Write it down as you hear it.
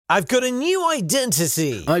I've got a new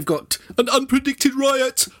identity. I've got an unpredicted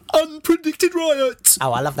riot. Unpredicted riot.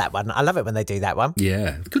 Oh, I love that one. I love it when they do that one.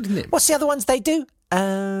 Yeah, good, isn't it? What's the other ones they do? Date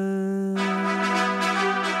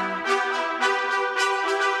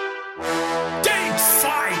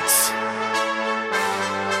fight!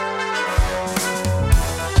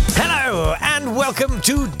 Hello, and welcome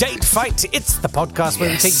to Date Fight. It's the podcast where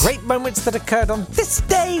we take great moments that occurred on this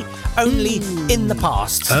day, only in the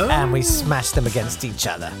past, and we smash them against each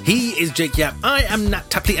other. He is Jake Yap. I am Nat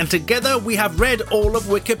Tapley, and together we have read all of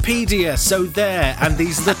Wikipedia. So there, and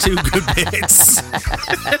these are the two good bits.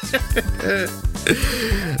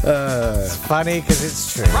 It's funny because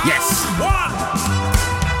it's true. Yes.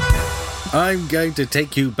 I'm going to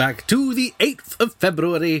take you back to the 8th of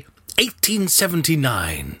February,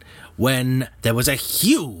 1879, when there was a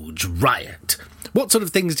huge riot. What sort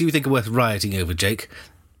of things do you think are worth rioting over, Jake?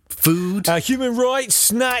 Food? Human rights,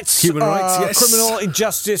 gnats, Human rights, yes. criminal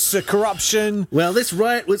injustice, corruption. Well, this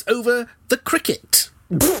riot was over the cricket.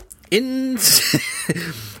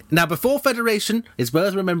 Now, before Federation, it's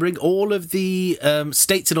worth remembering all of the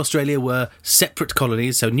states in Australia were separate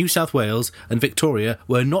colonies, so New South Wales and Victoria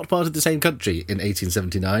were not part of the same country in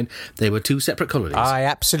 1879. They were two separate colonies. I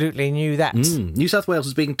absolutely knew that. New South Wales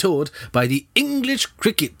was being toured by the English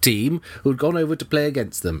cricket team who'd gone over to play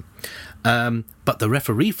against them. But the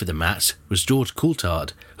referee for the match was George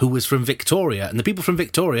Coulthard, who was from Victoria, and the people from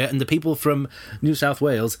Victoria and the people from New South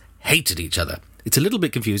Wales hated each other. It's a little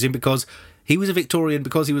bit confusing because he was a Victorian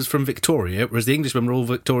because he was from Victoria, whereas the Englishmen were all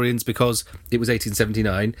Victorians because it was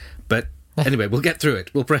 1879. But anyway, we'll get through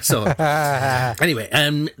it. We'll press on. Anyway,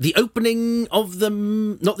 the opening of the...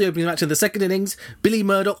 Not the opening match, in the second innings, Billy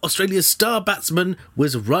Murdoch, Australia's star batsman,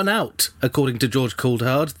 was run out, according to George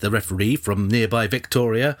Coulthard, the referee from nearby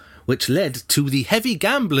Victoria, which led to the heavy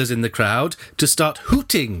gamblers in the crowd to start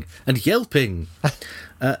hooting and yelping.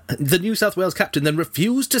 The New South Wales captain then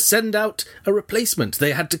refused to send out a replacement.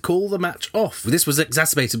 They had to call the match off. This was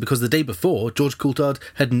exacerbated because the day before, George Coulthard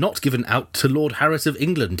had not given out to Lord Harris of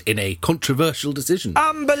England in a controversial decision.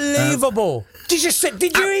 Unbelievable. Did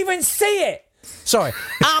you even see it? Sorry.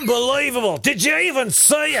 Unbelievable. Did you even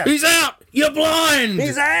see it? He's out! You're blind!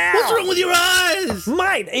 He's out! What's wrong with your eyes?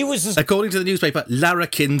 Mate, he was just... According to the newspaper,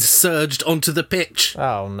 larrikins surged onto the pitch.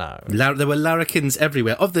 Oh, no. There were larrikins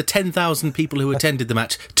everywhere. Of the 10,000 people who attended the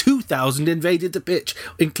match, 2,000 invaded the pitch,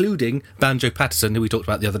 including Banjo Patterson, who we talked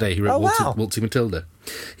about the other day. He wrote Waltzing Matilda.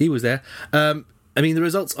 He was there. I mean, the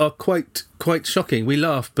results are quite shocking. We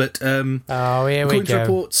laugh, but here we according to go.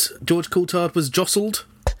 reports, George Coulthard was jostled.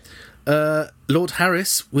 Lord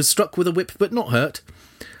Harris was struck with a whip but not hurt.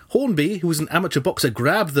 Hornby, who was an amateur boxer,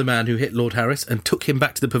 grabbed the man who hit Lord Harris and took him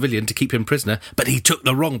back to the pavilion to keep him prisoner, but he took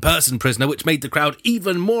the wrong person prisoner, which made the crowd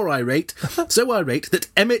even more irate. So irate that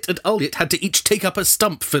Emmett and Ulliott had to each take up a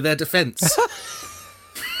stump for their defence.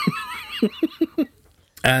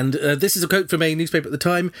 And this is a quote from a newspaper at the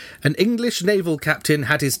time. An English naval captain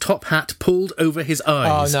had his top hat pulled over his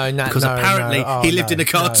eyes. Oh, no, because apparently he lived in a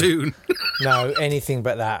cartoon. No, anything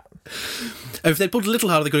but that. If they'd pulled a little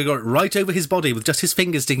harder, they could have got it right over his body with just his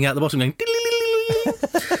fingers sticking out the bottom going...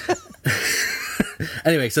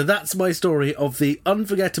 Anyway, so that's my story of the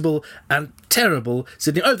unforgettable and terrible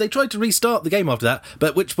Sydney... Oh, they tried to restart the game after that, but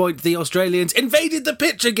at which point the Australians invaded the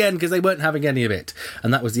pitch again because they weren't having any of it.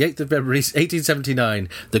 And that was the 8th of February, 1879,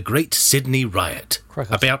 the Great Sydney Riot.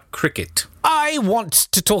 About cricket. I want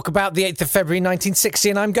to talk about the 8th of February 1960,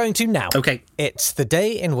 and I'm going to now. Okay. It's the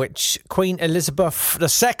day in which Queen Elizabeth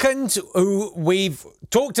II, who we've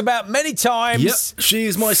talked about many times... Yep,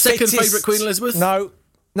 she's my second favourite Queen Elizabeth. No,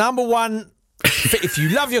 number one, if you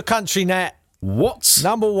love your country, Nat... What?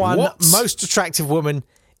 Number one most attractive woman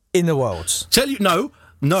in the world. Tell you, no.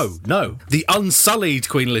 The unsullied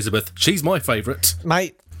Queen Elizabeth. She's my favourite.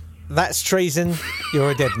 Mate, that's treason.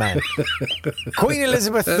 You're a dead man. Queen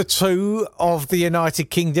Elizabeth II of the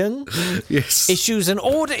United Kingdom issues an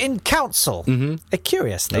order in council, a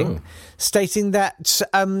curious thing, stating that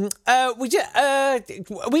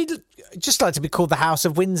we'd just like to be called the House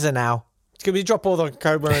of Windsor now. Can we drop all the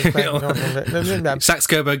Coburg? Saxe,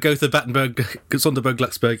 Coburg, Gotha, Battenberg, Sonderberg,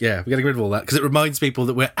 Luxembourg. Yeah, we're getting rid of all that because it reminds people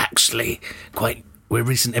that we're actually we're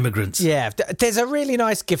recent immigrants. Yeah, there's a really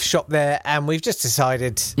nice gift shop there, and we've just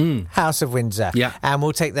decided House of Windsor. Yeah. And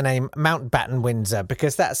we'll take the name Mountbatten Windsor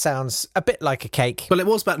because that sounds a bit like a cake. Well, it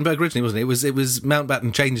was Battenberg originally, wasn't it? It was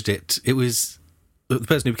Mountbatten changed it. It was the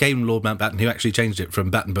person who became Lord Mountbatten who actually changed it from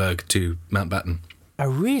Battenberg to Mountbatten. Oh,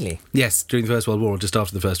 really? Yes, during the First World War, or just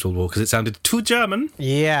after the First World War, because it sounded too German.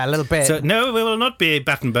 Yeah, a little bit. So, no, we will not be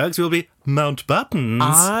Battenbergs, we will be Mountbattens.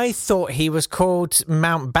 I thought he was called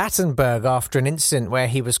Mount Battenberg after an incident where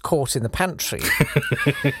he was caught in the pantry.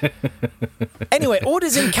 Anyway,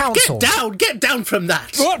 orders in council. Get down from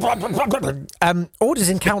that. Orders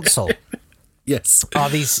in council. Yes. Are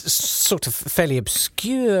these sort of fairly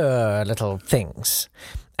obscure little things.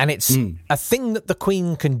 And it's a thing that the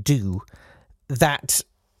Queen can do that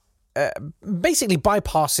basically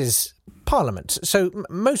bypasses Parliament. So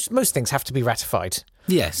most things have to be ratified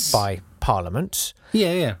by Parliament.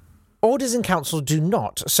 Yeah. Orders in council do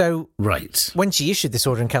not. So when she issued this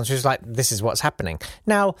order in council, she was like, this is what's happening.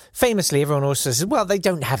 Now, famously, everyone also says, well, they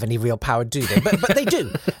don't have any real power, do they? But they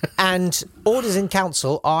do. And orders in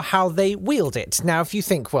council are how they wield it. Now, if you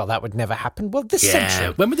think, well, that would never happen, well, this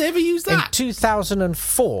century. When would they ever use that? In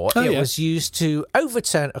 2004, it was used to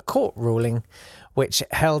overturn a court ruling which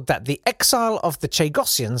held that the exile of the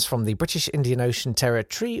Chagossians from the British Indian Ocean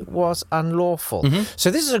Territory was unlawful. Mm-hmm. So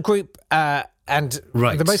this is a group... and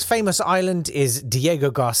the most famous island is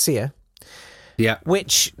Diego Garcia,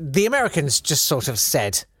 which the Americans just sort of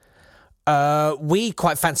said, we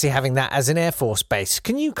quite fancy having that as an Air Force base.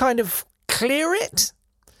 Can you kind of clear it?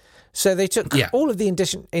 So they took all of the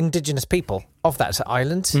indigenous people of that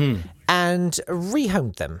island and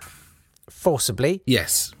rehomed them forcibly.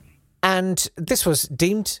 Yes. And this was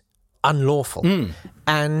deemed unlawful.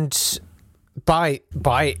 And by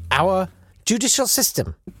our judicial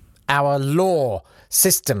system, our law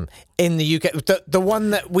system in the UK, the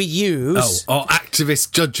one that we use... our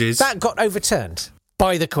activist judges. That got overturned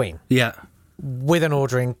by the Queen. Yeah. With an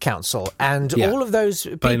order in council. And all of those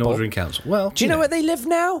people... By an order in council. Well, do you know where they live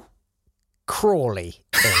now? Crawley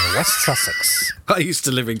in West Sussex. I used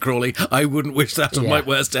to live in Crawley. I wouldn't wish that on my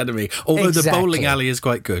worst enemy. Although the bowling alley is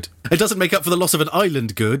quite good. It doesn't make up for the loss of an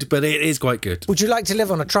island good, but it is quite good. Would you like to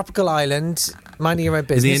live on a tropical island, minding your own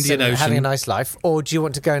business, in the Indian Ocean, having a nice life? Or do you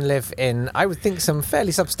want to go and live in, I would think, some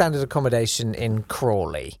fairly substandard accommodation in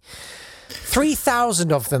Crawley?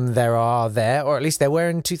 3,000 of them there are there, or at least there were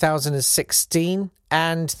in 2016,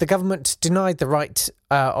 and the government denied the right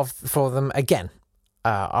for them again.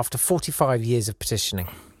 After 45 years of petitioning.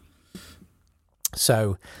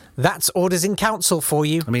 So that's orders in council for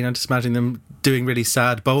you. I mean, I'm just imagining them doing really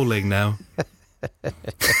sad bowling now.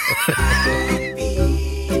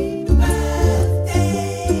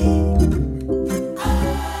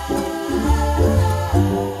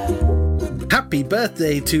 Happy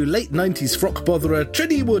birthday to late 90s frock botherer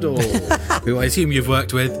Trinny Woodall, who I assume you've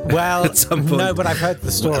worked with at some point. No, but I've heard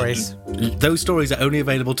the stories. Those stories are only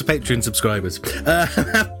available to Patreon subscribers.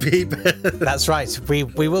 Happy birthday. That's right. We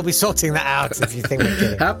will be sorting that out if you think we're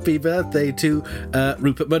kidding. Happy birthday to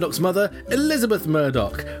Rupert Murdoch's mother, Elizabeth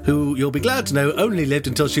Murdoch, who you'll be glad to know only lived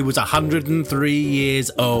until she was 103 years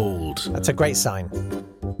old. That's a great sign.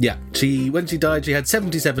 Yeah, when she died, she had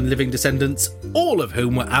 77 living descendants, all of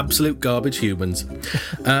whom were absolute garbage humans.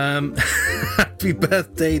 Happy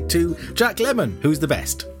birthday to Jack Lemmon, who's the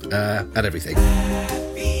best at everything.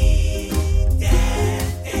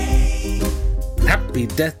 Happy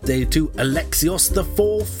death day to Alexios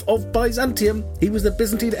IV of Byzantium. He was the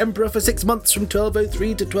Byzantine emperor for 6 months from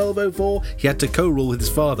 1203 to 1204. He had to co-rule with his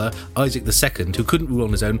father, Isaac II, who couldn't rule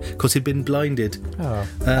on his own because he'd been blinded. Oh,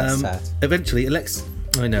 that's sad. Eventually, Alexius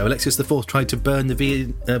IV tried to burn the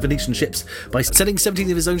Venetian ships by setting 17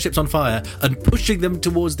 of his own ships on fire and pushing them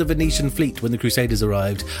towards the Venetian fleet when the Crusaders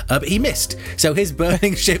arrived. But he missed, so his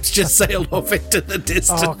burning ships just sailed off into the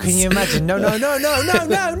distance. Oh, can you imagine? No. Left!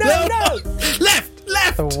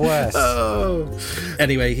 The worst. Oh.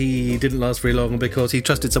 Anyway, he didn't last very long because he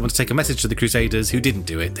trusted someone to take a message to the Crusaders who didn't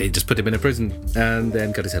do it. They just put him in a prison and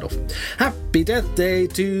then cut his head off. Happy death day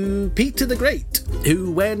to Peter the Great,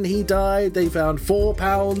 who, when he died, they found 4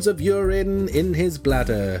 pounds of urine in his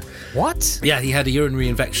bladder. What? Yeah, he had a urinary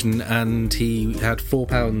infection and he had 4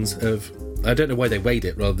 pounds of... I don't know why they weighed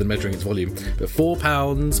it rather than measuring its volume, but 4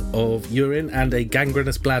 pounds of urine and a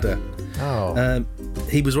gangrenous bladder. Oh.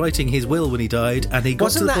 He was writing his will when he died, and he got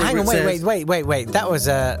Wasn't to the that? point where it Hang on, wait. That was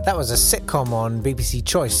a sitcom on BBC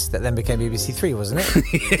Choice that then became BBC Three, wasn't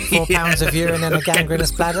it? 4 pounds of urine and a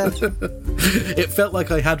gangrenous bladder. It felt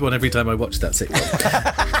like I had one every time I watched that sitcom.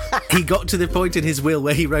 He got to the point in his will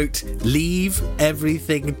where he wrote, "Leave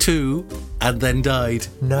everything to," and then died.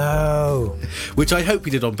 No. Which I hope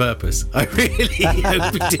he did on purpose. I really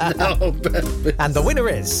hope he did that on purpose. And the winner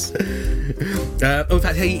is... In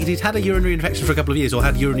fact, he'd had a urinary infection for a couple of years, or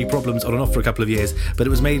had urinary problems on and off for a couple of years, but it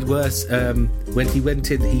was made worse when he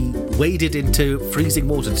waded into freezing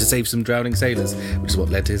water to save some drowning sailors, which is what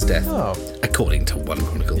led to his death, according to one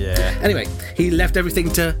chronicle. Yeah. Anyway, he left everything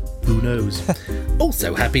to who knows.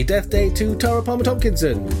 Also, happy death day to Tara Palmer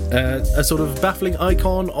Tomkinson, a sort of baffling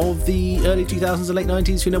icon of the early 2000s and late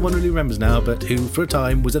 90s who no one really remembers now, but who for a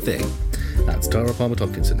time was a thing. That's Tara Palmer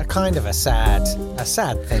Tomkinson. A kind of a sad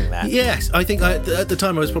thing, that. Yes, I think at the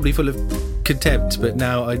time I was probably full of contempt, but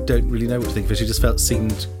now I don't really know what to think of her. She just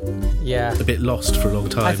seemed a bit lost for a long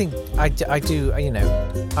time. I think I do. I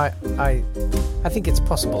think it's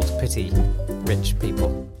possible to pity rich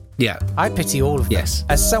people. Yeah, I pity all of them. Yes,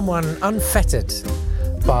 as someone unfettered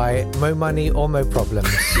by mo money or mo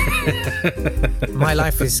problems. My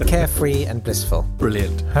life is carefree and blissful.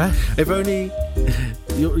 Brilliant. Huh? If only...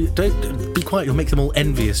 don't be quiet, you'll make them all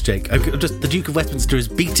envious, Jake. The Duke of Westminster is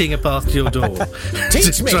beating a path to your door.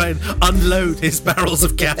 Teach me! Try and unload his barrels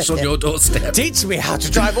of cash on your doorstep. Teach me how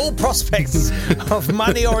to drive all prospects of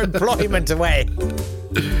money or employment away.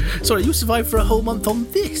 Sorry, you survived for a whole month on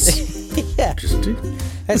this? Yeah. Interesting.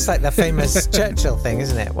 It's like the famous Churchill thing,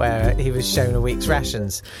 isn't it? Where he was shown a week's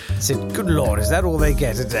rations. He said, "Good Lord, is that all they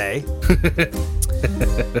get a day?"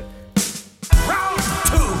 Round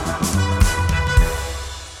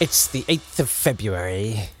 2. It's the 8th of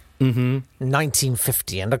February,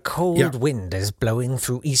 1950, and a cold wind is blowing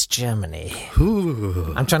through East Germany.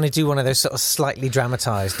 Ooh. I'm trying to do one of those sort of slightly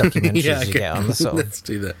dramatised documentaries you get on the sort of Let's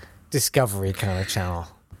do that. Discovery kind of channel.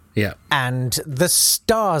 Yeah. And the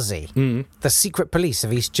Stasi, the secret police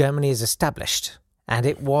of East Germany, is established. And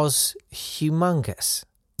it was humongous.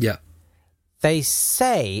 Yeah. They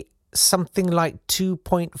say something like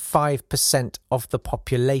 2.5% of the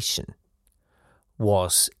population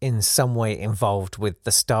was in some way involved with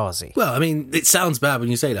the Stasi. Well, I mean, it sounds bad when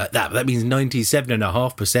you say like that, but that means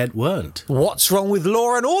 97.5% weren't. What's wrong with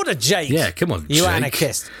law and order, Jake? Yeah, come on, you Jake.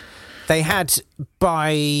 anarchist. They had,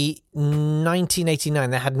 by 1989,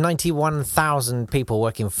 they had 91,000 people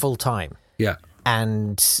working full-time. Yeah.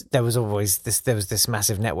 And there was this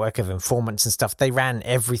massive network of informants and stuff. They ran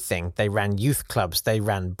everything. They ran youth clubs. They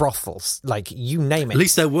ran brothels. Like, you name it. At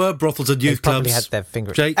least there were brothels and youth clubs. They probably had their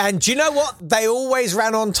finger. Jake. And do you know what? They always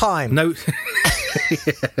ran on time. No.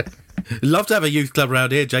 Love to have a youth club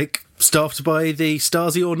around here, Jake. Staffed by the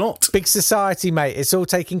Stasi or not. Big society, mate. It's all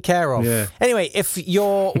taken care of. Yeah. Anyway, if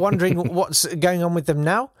you're wondering what's going on with them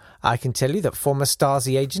now, I can tell you that former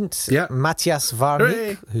Stasi agent Matthias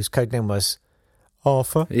Warnig, whose codename was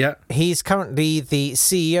Arthur, he's currently the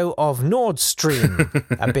CEO of Nord Stream,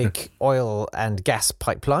 a big oil and gas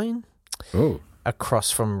pipeline across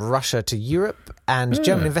from Russia to Europe. And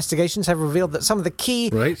German investigations have revealed that some of the key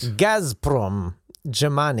Gazprom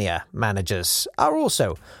Germania managers are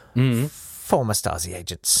also former Stasi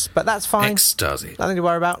agents. But that's fine. Ex-Stasi. Nothing to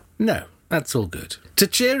worry about. No, that's all good. To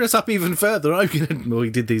cheer us up even further, I'm going to... Well, we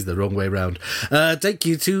did these the wrong way round. Take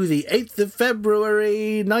you to the 8th of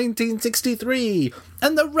February, 1963,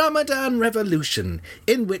 and the Ramadan Revolution,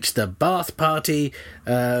 in which the Ba'ath Party...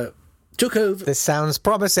 took over. This sounds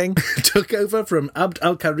promising. Took over from Abd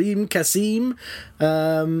al-Karim Qasim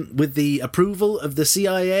with the approval of the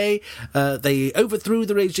CIA. They overthrew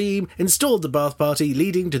the regime, installed the Ba'ath Party,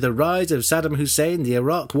 leading to the rise of Saddam Hussein, the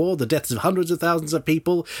Iraq War, the deaths of hundreds of thousands of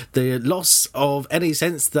people, the loss of any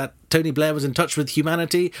sense that Tony Blair was in touch with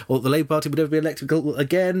humanity, or the Labour Party would ever be elected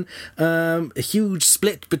again. A huge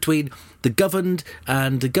split between the governed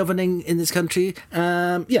and the governing in this country.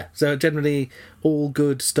 So generally all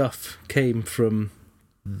good stuff came from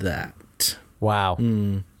that. Wow.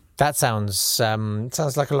 That sounds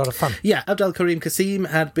like a lot of fun. Yeah, Abd al-Karim Qasim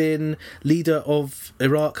had been leader of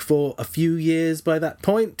Iraq for a few years by that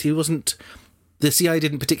point. He wasn't... The CIA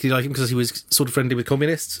didn't particularly like him because he was sort of friendly with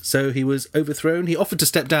communists, so he was overthrown. He offered to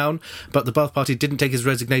step down, but the Ba'ath Party didn't take his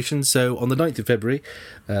resignation, so on the 9th of February,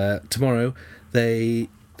 tomorrow, they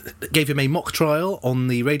gave him a mock trial on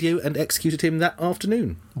the radio and executed him that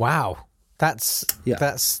afternoon. Wow. That's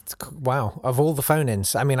wow. Of all the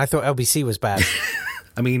phone-ins, I mean, I thought LBC was bad.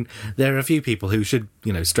 I mean, there are a few people who should,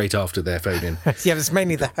 straight after their phone-in. Yeah, it's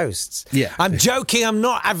mainly the hosts. Yeah. I'm joking. I'm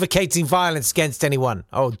not advocating violence against anyone.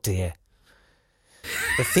 Oh, dear.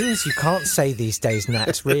 The things you can't say these days,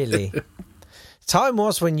 Nat, really. Time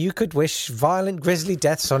was when you could wish violent, grisly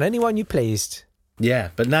deaths on anyone you pleased. Yeah,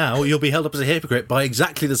 but now you'll be held up as a hypocrite by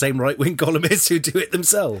exactly the same right-wing columnists who do it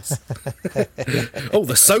themselves. Oh,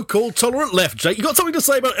 the so-called tolerant left, Jake. You got something to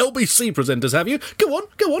say about LBC presenters, have you? Go on.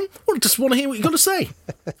 I just want to hear what you've got to say.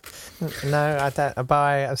 No, I don't.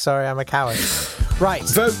 Bye. I'm sorry, I'm a coward. Right.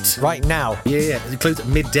 Vote. Right now. Yeah. It closes at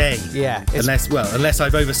midday. Yeah. Unless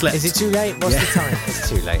I've overslept. Is it too late? What's the time? It's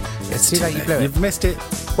too late. It's too late. You blew it. You've missed it.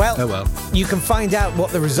 Well, oh well. You can find out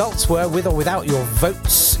what the results were with or without your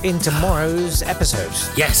votes in tomorrow's episode.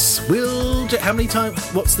 Yes. How many times?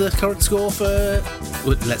 What's the current score for?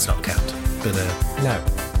 Well, let's not count. But no.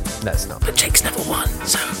 Let's not. But Jake's never won,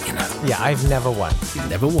 so, you know. Yeah, I've never won. You've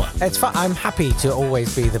never won. It's fun. I'm happy to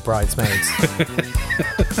always be the bridesmaid.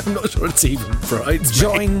 I'm not sure it's even bridesmaid.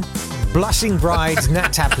 Join blushing bride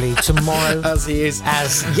Nat Tapley tomorrow. As he is.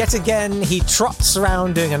 As yet again he trots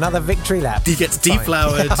around doing another victory lap. He gets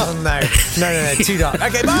deflowered. Oh, no. No, too dark.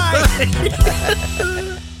 Okay,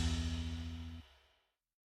 bye!